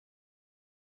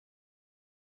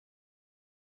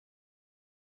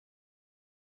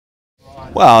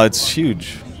Well, it's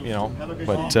huge,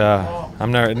 but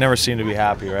it never seem to be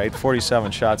happy, right?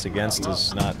 47 shots against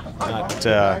is not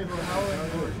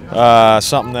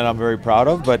something that I'm very proud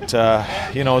of, but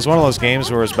it was one of those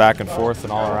games where it's back and forth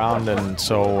and all around, and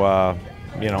so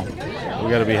we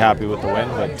got to be happy with the win.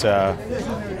 But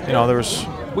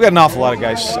we got an awful lot of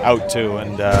guys out too,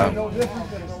 and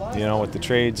with the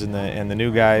trades and the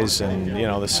new guys, and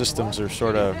the systems are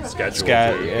sort of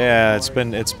yeah, it's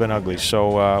been ugly.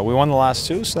 So we won the last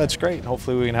two, so that's great.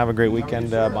 Hopefully we can have a great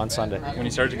weekend on Sunday. When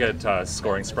you start to get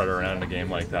scoring spread around in a game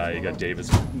like that, you got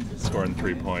Davis scoring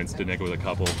 3 points, Denick with a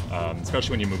couple.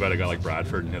 Especially when you move out a guy like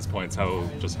Bradford and his points, how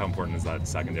important is that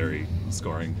secondary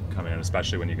scoring coming in,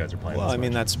 especially when you guys are playing? Well, I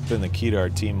mean, that's been the key to our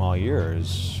team all year,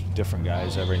 is different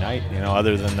guys every night.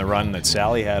 Other than the run that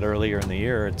Sally had earlier in the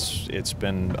year, it's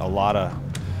been a lot of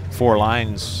four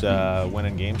lines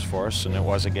winning games for us, and it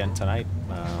was again tonight.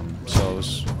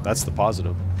 That's the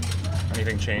positive.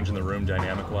 Anything change in the room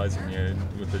dynamic-wise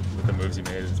with the moves you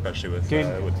made, especially with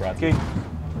Bradford?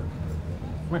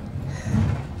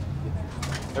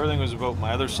 Everything was about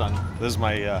my other son. This is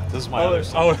my other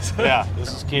son. Yeah,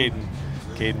 this is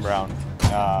Caden Brown.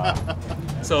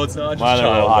 So it's not just my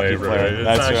child hockey labor, player. right? It's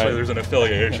That's actually right. There's an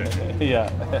affiliation. Yeah,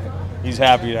 he's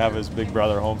happy to have his big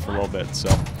brother home for a little bit. So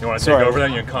you want to take over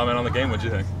then? You can comment on the game. What'd you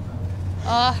think?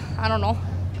 I don't know.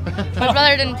 My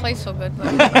brother didn't play so good.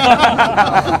 But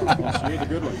the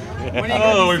good one.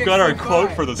 Oh, we've got our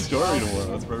quote for the story tomorrow.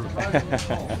 That's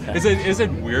perfect. Is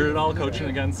it weird at all coaching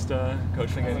against It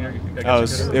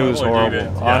was horrible.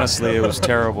 Yeah. Honestly, it was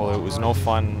terrible. It was no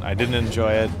fun. I didn't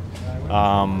enjoy it.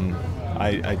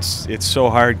 It's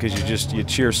so hard because you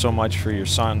cheer so much for your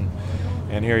son,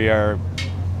 and here you are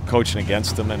coaching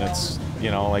against him, and it's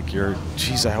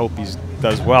geez, I hope he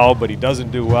does well, but he doesn't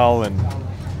do well, and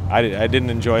I didn't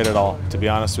enjoy it at all, to be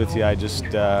honest with you. I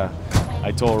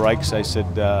told Reichs, I said,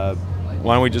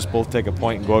 why don't we just both take a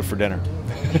point and go out for dinner?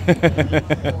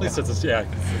 At least it's a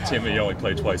team that you only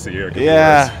play twice a year.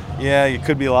 Yeah, it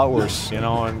could be a lot worse,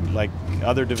 and like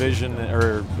other division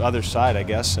or other side, I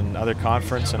guess, and other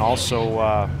conference, and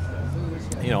also,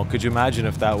 could you imagine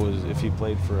if he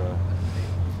played for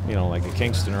like a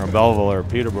Kingston or a Belleville or a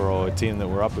Peterborough, a team that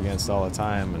we're up against all the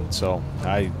time, and so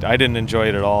I didn't enjoy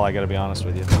it at all. I got to be honest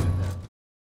with you.